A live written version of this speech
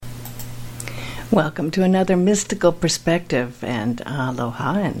Welcome to another Mystical Perspective, and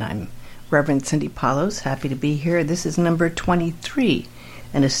aloha, and I'm Reverend Cindy Paulos, happy to be here. This is number 23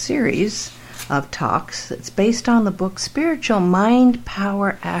 in a series of talks that's based on the book Spiritual Mind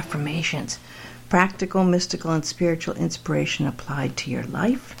Power Affirmations, Practical, Mystical, and Spiritual Inspiration Applied to Your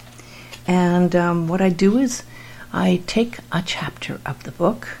Life. And what I do is I take a chapter of the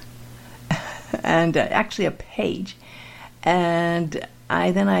book, and actually a page, and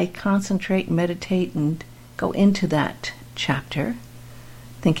I concentrate, meditate, and go into that chapter,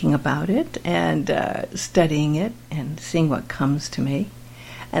 thinking about it and studying it and seeing what comes to me.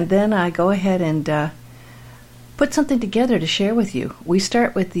 And then I go ahead and put something together to share with you. We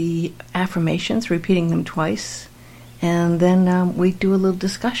start with the affirmations, repeating them twice, and then we do a little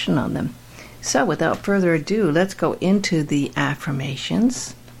discussion on them. So without further ado, let's go into the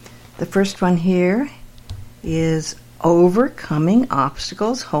affirmations. The first one here is overcoming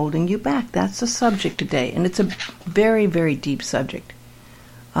obstacles holding you back. That's the subject today, and it's a very, very deep subject.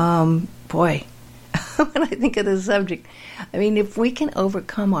 Boy, when I think of the subject, I mean, if we can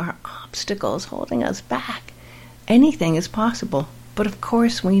overcome our obstacles holding us back, anything is possible. But of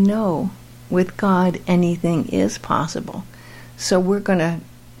course, we know with God, anything is possible. So we're going to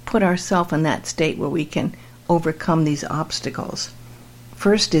put ourselves in that state where we can overcome these obstacles.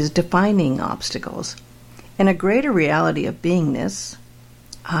 First is defining obstacles. In a greater reality of beingness,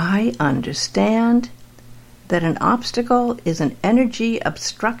 I understand that an obstacle is an energy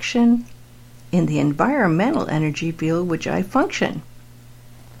obstruction in the environmental energy field which I function.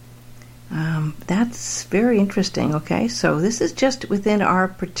 That's very interesting, okay? So this is just within our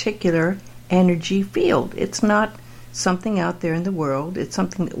particular energy field. It's not something out there in the world. It's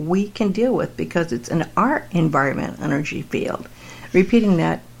something that we can deal with because it's in our environmental energy field. Repeating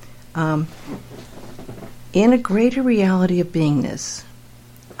that, in a greater reality of beingness,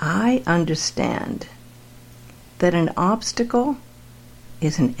 I understand that an obstacle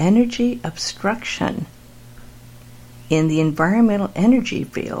is an energy obstruction in the environmental energy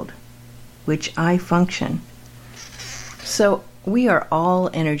field which I function. So we are all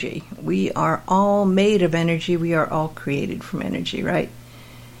energy. We are all made of energy. We are all created from energy, right?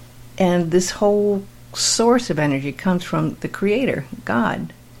 And this whole source of energy comes from the Creator,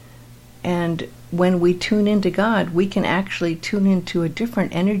 God. And when we tune into God, we can actually tune into a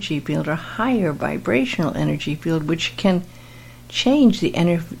different energy field, a higher vibrational energy field, which can change the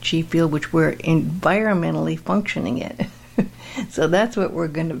energy field which we're environmentally functioning in. So that's what we're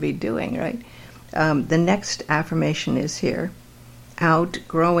going to be doing, right? The next affirmation is here.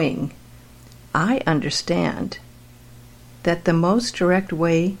 Outgrowing. I understand that the most direct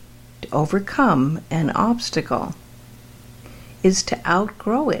way to overcome an obstacle is to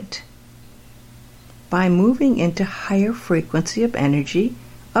outgrow it by moving into higher frequency of energy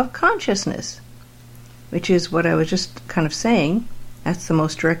of consciousness, which is what I was just kind of saying. That's the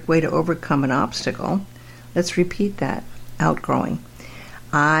most direct way to overcome an obstacle. Let's repeat that. Outgrowing.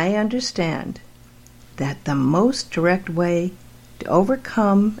 I understand that the most direct way to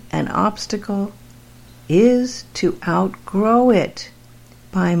overcome an obstacle is to outgrow it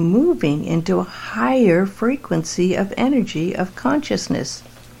by moving into a higher frequency of energy of consciousness.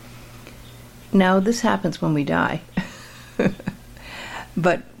 Now, this happens when we die.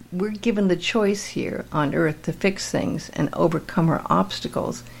 But we're given the choice here on Earth to fix things and overcome our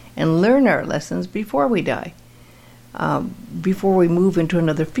obstacles and learn our lessons before we die. Before we move into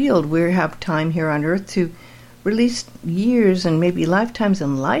another field, we have time here on Earth to release years and maybe lifetimes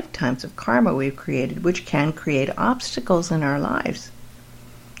and lifetimes of karma we've created, which can create obstacles in our lives.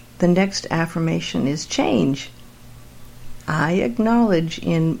 The next affirmation is change. I acknowledge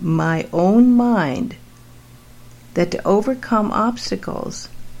in my own mind that to overcome obstacles,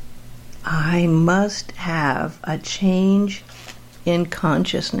 I must have a change in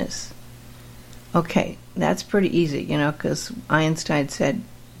consciousness. Okay, that's pretty easy, because Einstein said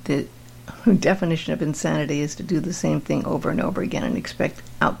the definition of insanity is to do the same thing over and over again and expect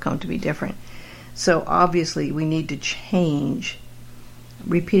outcome to be different. So obviously we need to change.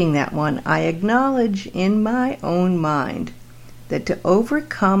 Repeating that one, I acknowledge in my own mind that to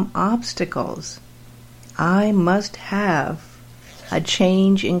overcome obstacles, I must have a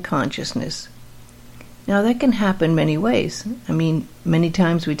change in consciousness. Now that can happen many ways. I mean, many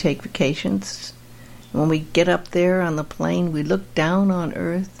times we take vacations. When we get up there on the plane, we look down on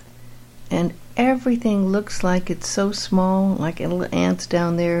Earth, and everything looks like it's so small, like little ants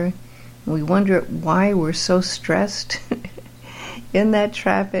down there. And we wonder why we're so stressed in that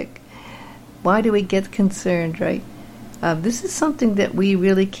traffic. Why do we get concerned, right? This is something that we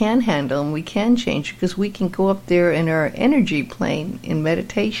really can handle and we can change because we can go up there in our energy plane in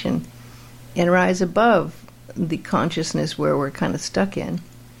meditation and rise above the consciousness where we're kind of stuck in,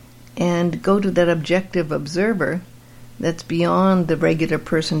 and go to that objective observer that's beyond the regular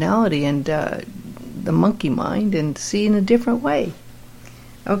personality and the monkey mind, and see in a different way.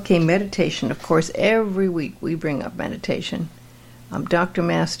 Okay, meditation. Of course, every week we bring up meditation. Dr.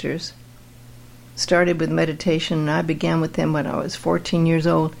 Masters started with meditation, and I began with him when I was 14 years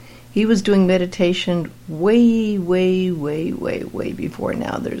old. He was doing meditation way before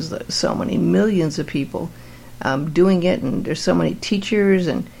now. There's so many millions of people doing it, and there's so many teachers,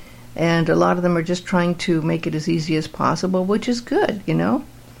 and a lot of them are just trying to make it as easy as possible, which is good,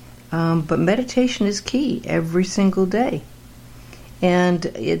 But meditation is key every single day. And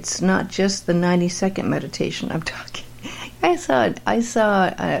it's not just the 90-second meditation I'm talking. I saw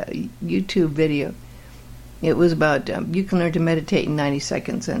a YouTube video. It was about you can learn to meditate in 90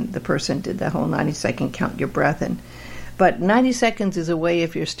 seconds, and the person did the whole 90-second count your breath. But 90 seconds is a way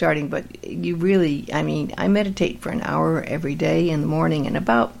if you're starting, but you really, I meditate for an hour every day in the morning and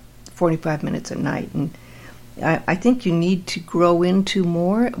about 45 minutes at night. And I think you need to grow into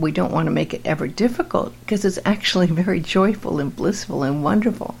more. We don't want to make it ever difficult, because it's actually very joyful and blissful and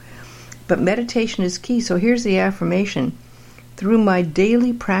wonderful. But meditation is key. So here's the affirmation. Through my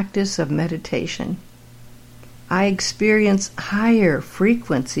daily practice of meditation, I experience higher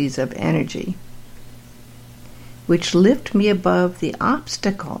frequencies of energy, which lift me above the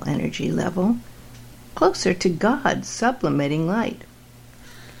obstacle energy level, closer to God's sublimating light.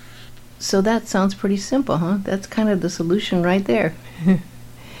 So that sounds pretty simple, huh? That's kind of the solution right there.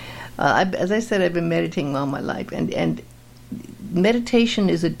 As I said, I've been meditating all my life, and meditation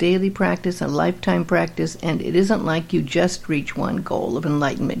is a daily practice, a lifetime practice, and it isn't like you just reach one goal of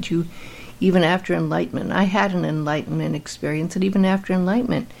enlightenment. Even after enlightenment, I had an enlightenment experience, and even after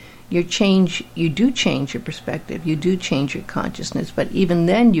enlightenment, you do change your perspective, you do change your consciousness, but even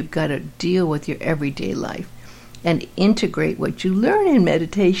then you've got to deal with your everyday life and integrate what you learn in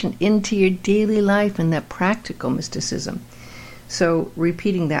meditation into your daily life and that practical mysticism. So,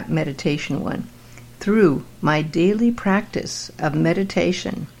 repeating that meditation one. Through my daily practice of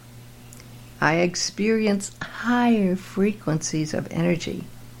meditation, I experience higher frequencies of energy,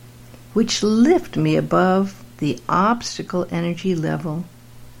 which lift me above the obstacle energy level,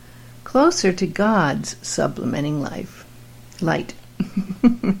 closer to God's sublimating light,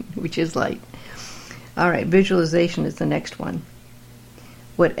 which is light. All right, visualization is the next one.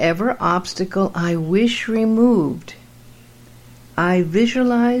 Whatever obstacle I wish removed, I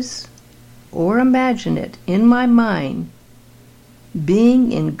visualize or imagine it in my mind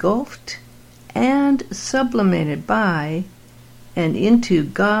being engulfed and sublimated by and into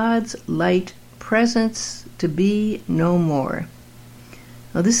God's light presence to be no more.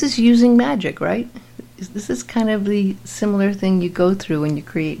 Now this is using magic, right? This is kind of the similar thing you go through when you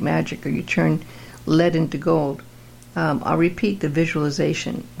create magic or you turn lead into gold. I'll repeat the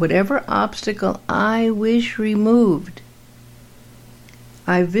visualization. Whatever obstacle I wish removed,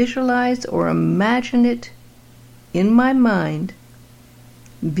 I visualize or imagine it in my mind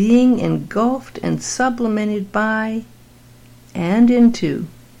being engulfed and sublimated by and into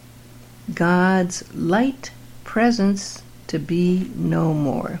God's light presence to be no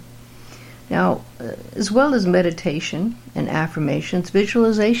more. Now, as well as meditation and affirmations,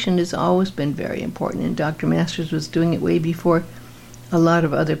 visualization has always been very important, and Dr. Masters was doing it way before a lot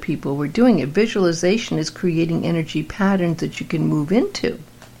of other people were doing it. Visualization is creating energy patterns that you can move into.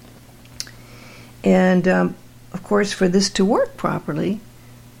 And, of course, for this to work properly,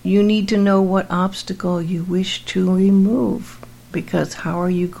 you need to know what obstacle you wish to remove, because how are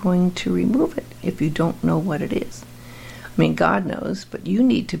you going to remove it if you don't know what it is? God knows, but you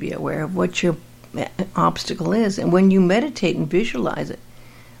need to be aware of what your obstacle is. And when you meditate and visualize it,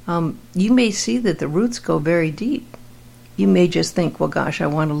 you may see that the roots go very deep. You may just think, well, gosh, I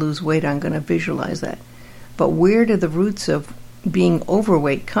want to lose weight, I'm going to visualize that. But where do the roots of being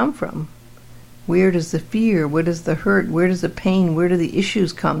overweight come from? Where does the fear, where does the hurt, where does the pain, where do the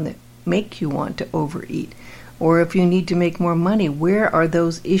issues come that make you want to overeat? Or if you need to make more money, where are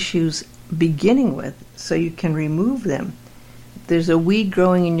those issues beginning with so you can remove them? If there's a weed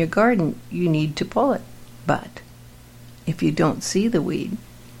growing in your garden, you need to pull it. But if you don't see the weed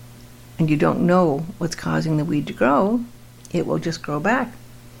and you don't know what's causing the weed to grow, it will just grow back.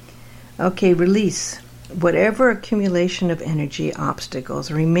 Okay, release. Whatever accumulation of energy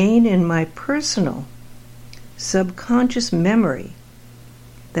obstacles remain in my personal subconscious memory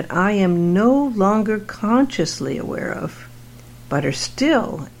that I am no longer consciously aware of, but are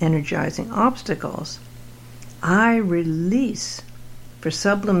still energizing obstacles, I release for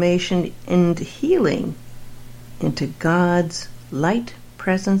sublimation and healing into God's light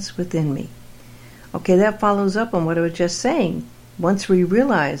presence within me. Okay, that follows up on what I was just saying. Once we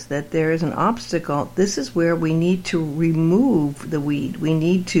realize that there is an obstacle, this is where we need to remove the weed. We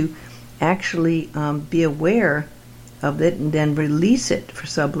need to actually be aware of it and then release it for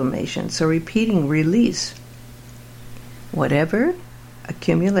sublimation. So repeating, release. Whatever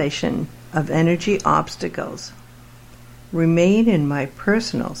accumulation of energy obstacles remain in my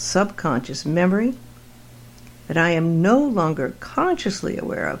personal subconscious memory that I am no longer consciously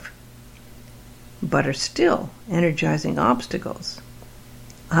aware of, but are still energizing obstacles,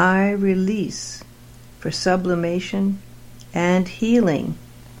 I release for sublimation and healing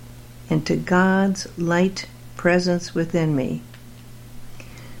into God's light presence within me.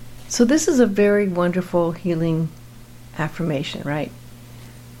 So this is a very wonderful healing affirmation, right?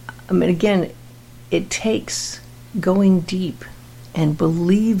 I mean, again, it takes going deep and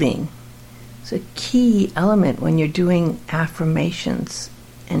believing. It's a key element when you're doing affirmations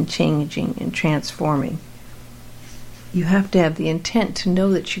and changing and transforming. You have to have the intent to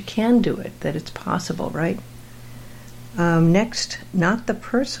know that you can do it, that it's possible, right? Next, not the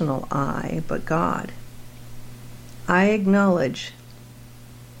personal I, but God. I acknowledge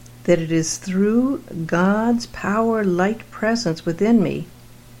that it is through God's power, light presence within me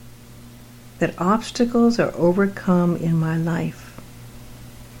that obstacles are overcome in my life.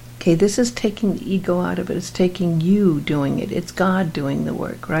 Okay, this is taking the ego out of it. It's taking you doing it. It's God doing the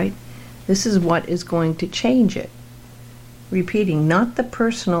work, right? This is what is going to change it. Repeating, not the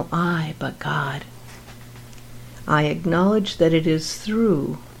personal I, but God. I acknowledge that it is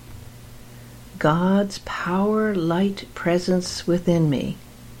through God's power, light presence within me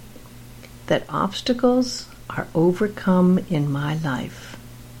that obstacles are overcome in my life.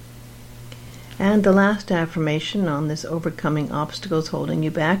 And the last affirmation on this overcoming obstacles holding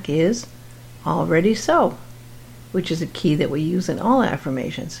you back is already so, which is a key that we use in all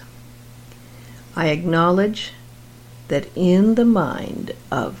affirmations. I acknowledge that in the mind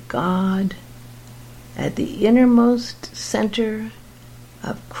of God, at the innermost center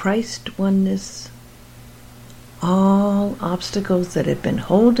of Christ oneness, all obstacles that have been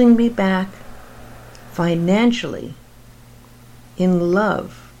holding me back financially, in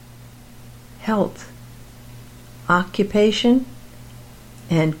love, health, occupation,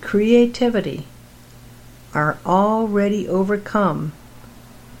 and creativity are already overcome,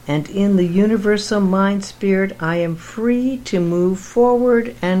 and in the universal mind spirit I am free to move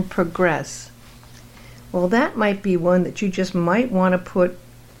forward and progress. Well, that might be one that you just might want to put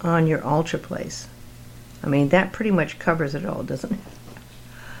on your altar place. I mean, that pretty much covers it all, doesn't it?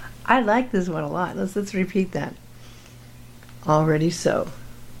 I like this one a lot. Let's repeat that. Already so.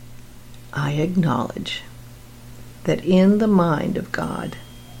 I acknowledge that in the mind of God,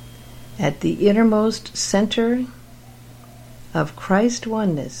 at the innermost center of Christ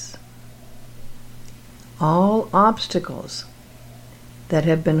oneness, all obstacles that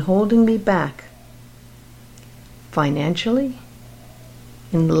have been holding me back financially,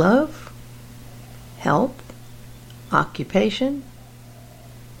 in love, health, occupation,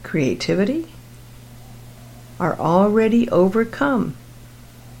 creativity, are already overcome.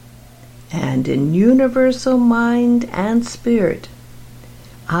 And in universal mind and spirit,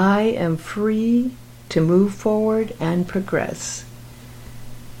 I am free to move forward and progress.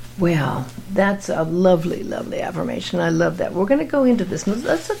 Well, that's a lovely, lovely affirmation. I love that. We're going to go into this.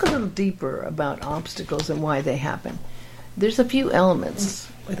 Let's look a little deeper about obstacles and why they happen. There's a few elements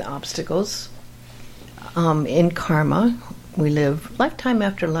with obstacles. In karma, we live lifetime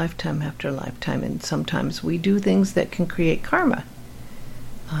after lifetime after lifetime, and sometimes we do things that can create karma.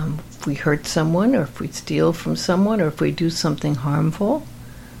 If we hurt someone, or if we steal from someone, or if we do something harmful,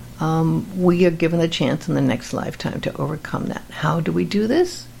 we are given a chance in the next lifetime to overcome that. How do we do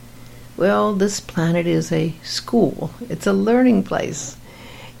this? Well, this planet is a school. It's a learning place.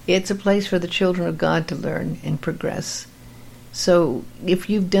 It's a place for the children of God to learn and progress. So if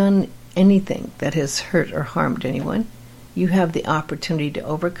you've done anything that has hurt or harmed anyone, you have the opportunity to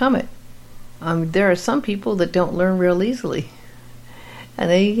overcome it. There are some people that don't learn real easily. And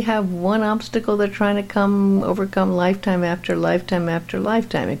they have one obstacle they're trying to overcome lifetime after lifetime after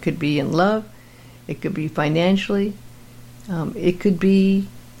lifetime. It could be in love. It could be financially. It could be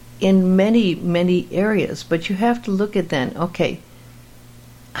in many, many areas. But you have to look at then, okay,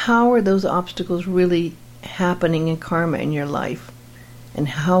 how are those obstacles really happening in karma in your life? And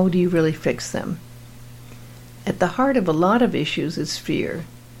how do you really fix them? At the heart of a lot of issues is fear.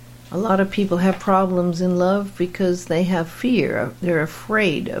 A lot of people have problems in love because they have fear. They're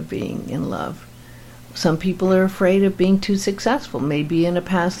afraid of being in love. Some people are afraid of being too successful. Maybe in a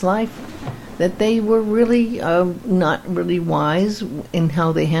past life that they were really not really wise in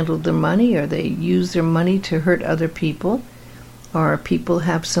how they handled their money, or they used their money to hurt other people, or people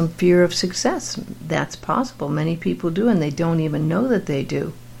have some fear of success. That's possible. Many people do, and they don't even know that they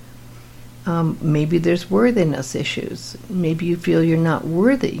do. Maybe there's worthiness issues. Maybe you feel you're not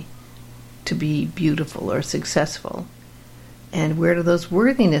worthy to be beautiful or successful. And where do those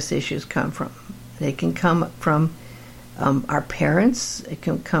worthiness issues come from? They can come from our parents. It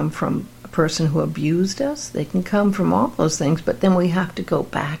can come from a person who abused us. They can come from all those things, but then we have to go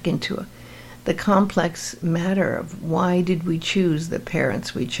back into the complex matter of why did we choose the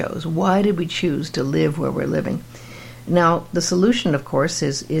parents we chose? Why did we choose to live where we're living? Now, the solution, of course,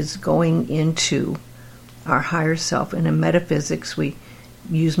 is going into our higher self. And in metaphysics, we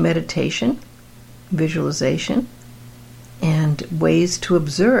use meditation, visualization, and ways to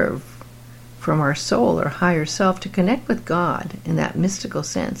observe from our soul or higher self to connect with God in that mystical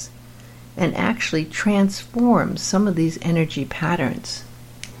sense and actually transform some of these energy patterns.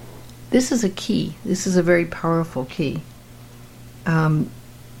 This is a key. This is a very powerful key.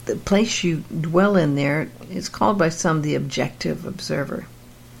 The place you dwell in there is called by some the objective observer.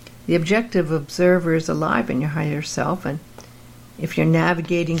 The objective observer is alive in your higher self, and if you're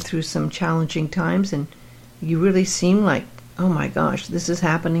navigating through some challenging times and you really seem like, oh my gosh, this is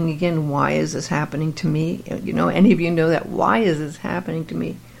happening again, why is this happening to me? You know, any of you know that, why is this happening to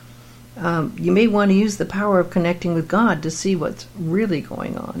me? You may want to use the power of connecting with God to see what's really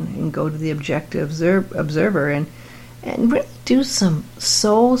going on and go to the objective observer and really do some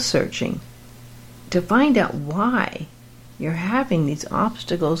soul searching to find out why you're having these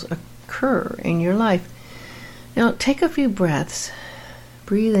obstacles occur in your life. Now, take a few breaths.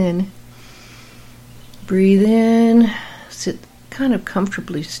 Breathe in. Breathe in. Sit kind of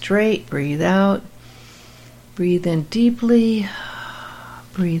comfortably straight. Breathe out. Breathe in deeply.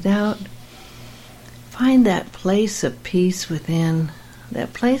 Breathe out. Find that place of peace within,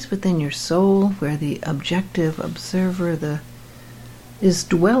 that place within your soul where the objective observer is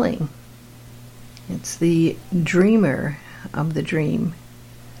dwelling. It's the dreamer of the dream,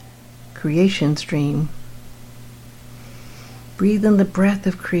 creation's dream. Breathe in the breath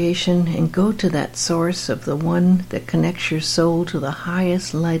of creation and go to that source of the one that connects your soul to the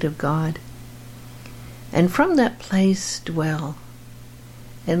highest light of God. And from that place dwell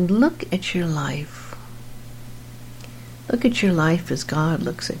and look at your life. Look at your life as God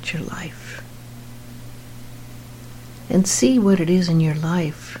looks at your life. And see what it is in your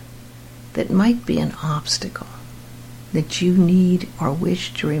life that might be an obstacle that you need or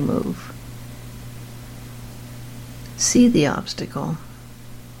wish to remove. See the obstacle.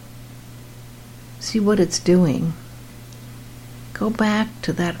 See what it's doing. Go back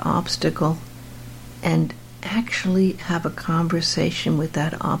to that obstacle and actually have a conversation with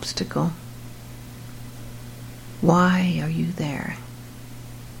that obstacle. Why are you there?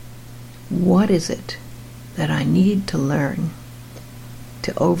 What is it that I need to learn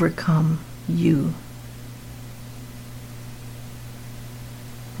to overcome you?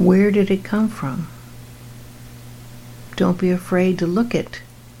 Where did it come from? Don't be afraid to look at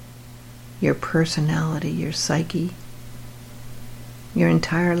your personality, your psyche, your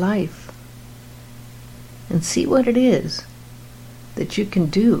entire life, and see what it is that you can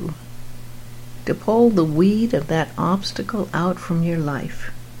do to pull the weed of that obstacle out from your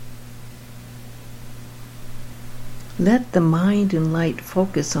life. Let the mind and light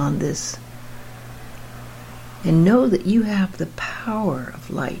focus on this and know that you have the power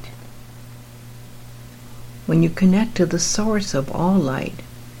of light. When you connect to the source of all light,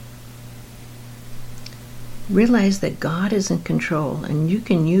 realize that God is in control and you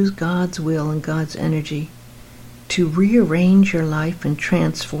can use God's will and God's energy to rearrange your life and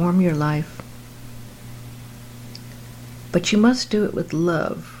transform your life. But you must do it with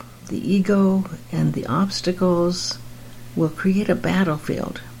love. The ego and the obstacles will create a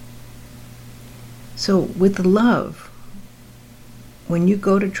battlefield. So with love, when you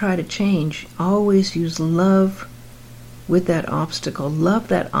go to try to change, always use love with that obstacle. Love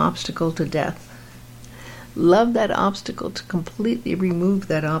that obstacle to death. Love that obstacle to completely remove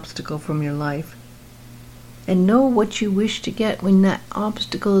that obstacle from your life. And know what you wish to get when that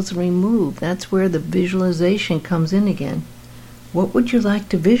obstacle is removed. That's where the visualization comes in again. What would you like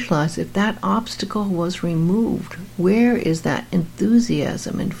to visualize if that obstacle was removed? Where is that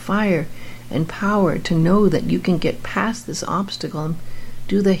enthusiasm and fire and power to know that you can get past this obstacle and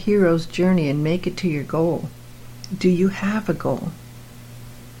do the hero's journey and make it to your goal? Do you have a goal?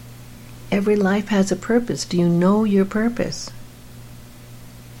 Every life has a purpose. Do you know your purpose?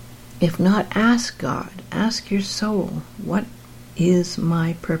 If not, ask God, ask your soul, what is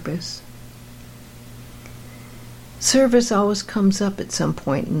my purpose? Service always comes up at some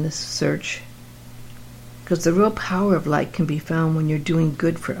point in this search, because the real power of light can be found when you're doing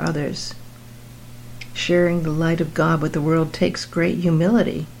good for others. Sharing the light of God with the world takes great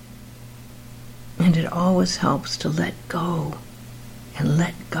humility, and it always helps to let go and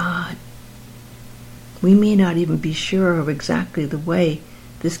let God. We may not even be sure of exactly the way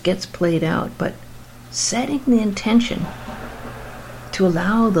this gets played out, but setting the intention to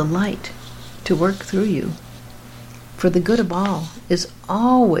allow the light to work through you for the good of all is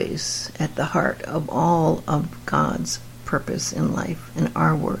always at the heart of all of God's purpose in life and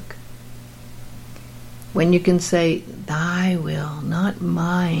our work. When you can say, "Thy will, not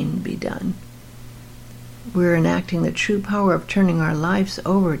mine, be done," we're enacting the true power of turning our lives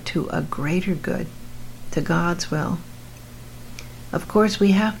over to a greater good, to God's will. Of course,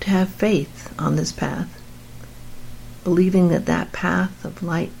 we have to have faith on this path, believing that that path of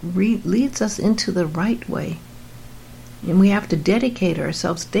light leads us into the right way. And we have to dedicate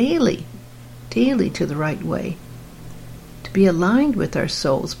ourselves daily to the right way, to be aligned with our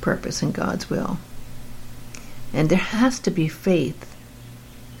soul's purpose and God's will. And there has to be faith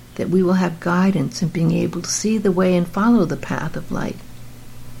that we will have guidance in being able to see the way and follow the path of light,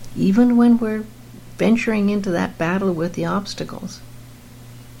 even when we're venturing into that battle with the obstacles.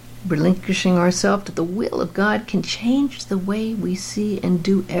 Relinquishing ourselves to the will of God can change the way we see and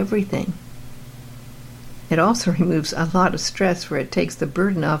do everything. It also removes a lot of stress, where it takes the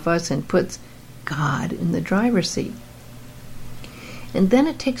burden off us and puts God in the driver's seat. And then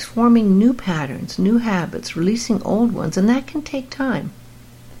it takes forming new patterns, new habits, releasing old ones, and that can take time.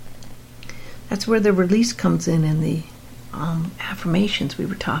 That's where the release comes in the affirmations we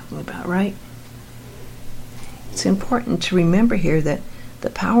were talking about, right? It's important to remember here that the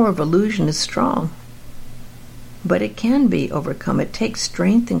power of illusion is strong, but it can be overcome. It takes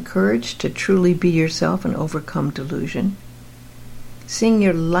strength and courage to truly be yourself and overcome delusion. Seeing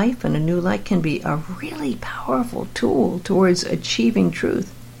your life in a new light can be a really powerful tool towards achieving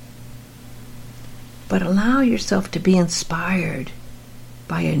truth. But allow yourself to be inspired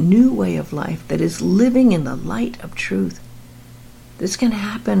by a new way of life that is living in the light of truth. This can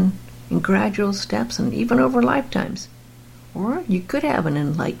happen in gradual steps and even over lifetimes. Or you could have an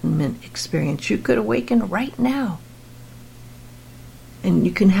enlightenment experience. You could awaken right now. And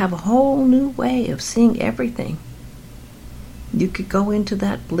you can have a whole new way of seeing everything. You could go into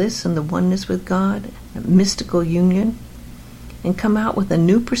that bliss and the oneness with God, a mystical union, and come out with a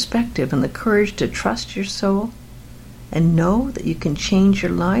new perspective and the courage to trust your soul and know that you can change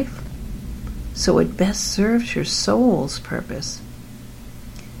your life so it best serves your soul's purpose.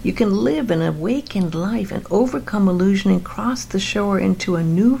 You can live an awakened life and overcome illusion and cross the shore into a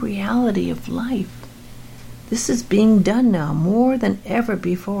new reality of life. This is being done now more than ever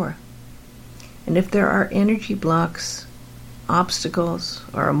before. And if there are energy blocks, obstacles,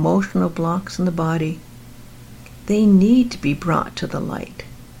 or emotional blocks in the body, they need to be brought to the light.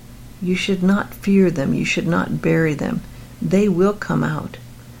 You should not fear them. You should not bury them. They will come out.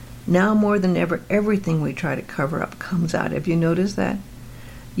 Now more than ever, everything we try to cover up comes out. Have you noticed that?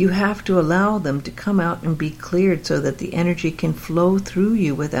 You have to allow them to come out and be cleared so that the energy can flow through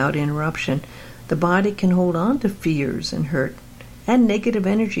you without interruption. The body can hold on to fears and hurt, and negative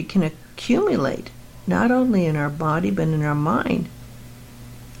energy can accumulate, not only in our body but in our mind.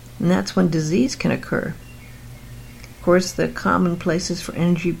 And that's when disease can occur. Of course, the common places for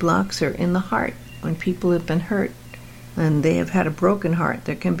energy blocks are in the heart. When people have been hurt and they have had a broken heart,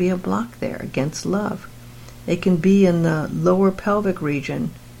 there can be a block there against love. It can be in the lower pelvic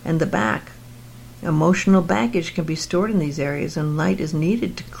region and the back. Emotional baggage can be stored in these areas, and light is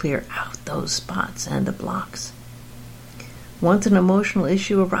needed to clear out those spots and the blocks. Once an emotional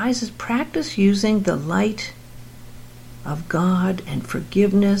issue arises, practice using the light of God and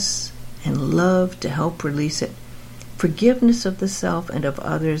forgiveness and love to help release it. Forgiveness of the self and of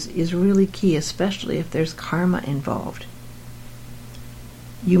others is really key, especially if there's karma involved.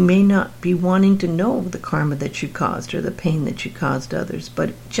 You may not be wanting to know the karma that you caused or the pain that you caused others,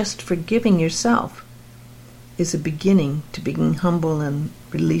 but just forgiving yourself is a beginning to being humble and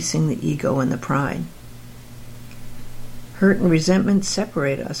releasing the ego and the pride. Hurt and resentment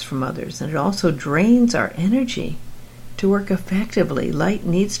separate us from others, and it also drains our energy. To work effectively, light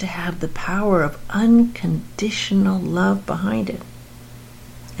needs to have the power of unconditional love behind it.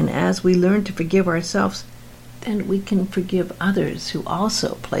 And as we learn to forgive ourselves, then we can forgive others who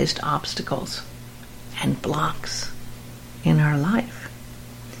also placed obstacles and blocks in our life.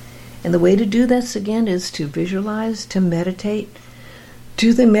 And the way to do this again is to visualize, to meditate.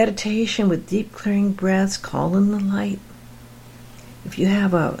 Do the meditation with deep clearing breaths, call in the light. If you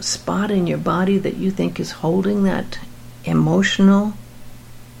have a spot in your body that you think is holding that emotional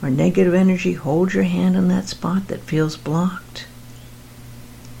or negative energy, hold your hand on that spot that feels blocked.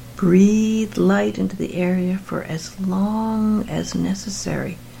 Breathe light into the area for as long as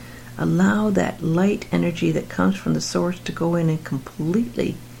necessary. Allow that light energy that comes from the source to go in and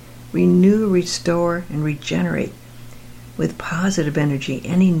completely renew, restore, and regenerate with positive energy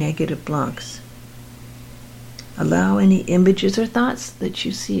any negative blocks. Allow any images or thoughts that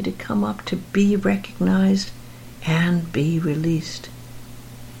you see to come up to be recognized and be released.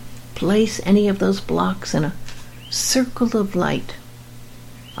 Place any of those blocks in a circle of light,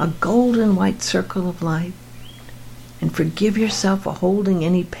 a golden white circle of light, and forgive yourself for holding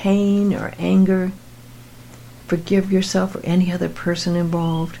any pain or anger. Forgive yourself or any other person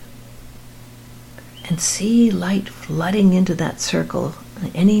involved. And see light flooding into that circle,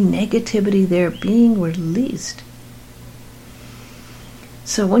 any negativity there being released.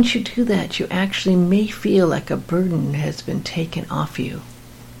 So once you do that, you actually may feel like a burden has been taken off you.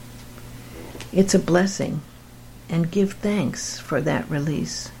 It's a blessing, and give thanks for that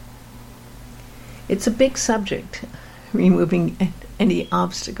release. It's a big subject, removing any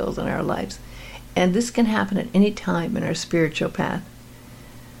obstacles in our lives. And this can happen at any time in our spiritual path.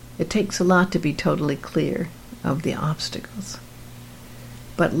 It takes a lot to be totally clear of the obstacles.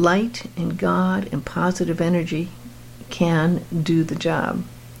 But light and God and positive energy can do the job.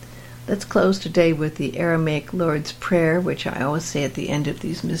 Let's close today with the Aramaic Lord's Prayer, which I always say at the end of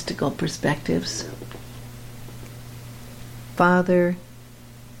these mystical perspectives. Father,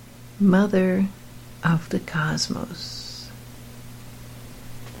 Mother of the cosmos,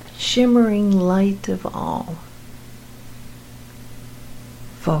 shimmering light of all,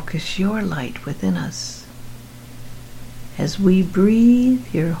 focus your light within us as we breathe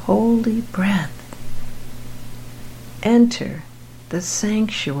your holy breath. Enter the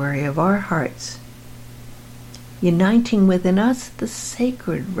sanctuary of our hearts, uniting within us the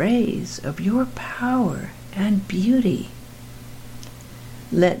sacred rays of your power and beauty.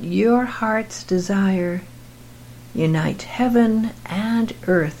 Let your heart's desire unite heaven and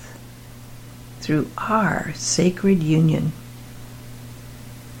earth through our sacred union.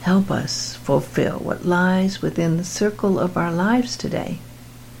 Help us fulfill what lies within the circle of our lives today.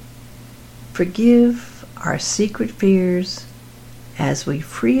 Forgive our secret fears as we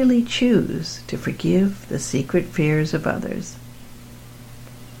freely choose to forgive the secret fears of others.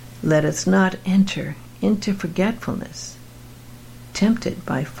 Let us not enter into forgetfulness, tempted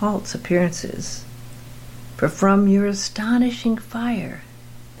by false appearances, for from your astonishing fire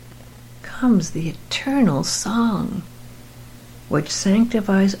comes the eternal song, which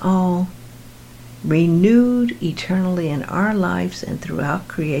sanctifies all, renewed eternally in our lives and throughout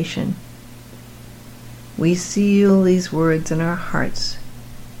creation. We seal these words in our hearts,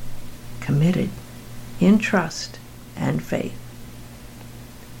 committed in trust and faith.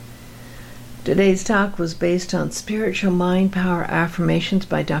 Today's talk was based on Spiritual Mind Power Affirmations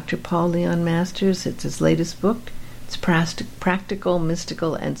by Dr. Paul Leon Masters. It's his latest book. It's practical,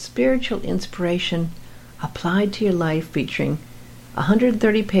 mystical, and spiritual inspiration applied to your life, featuring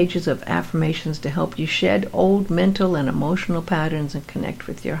 130 pages of affirmations to help you shed old mental and emotional patterns and connect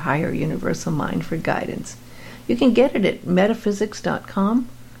with your higher universal mind for guidance. You can get it at metaphysics.com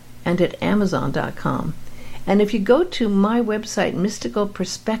and at amazon.com. And if you go to my website,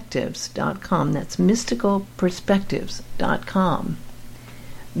 mysticalperspectives.com, that's mysticalperspectives.com,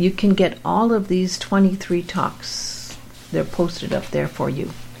 you can get all of these 23 talks. They're posted up there for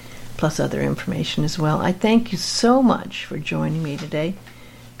you, plus other information as well. I thank you so much for joining me today.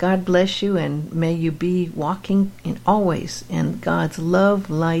 God bless you, and may you be walking always in God's love,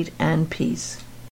 light, and peace.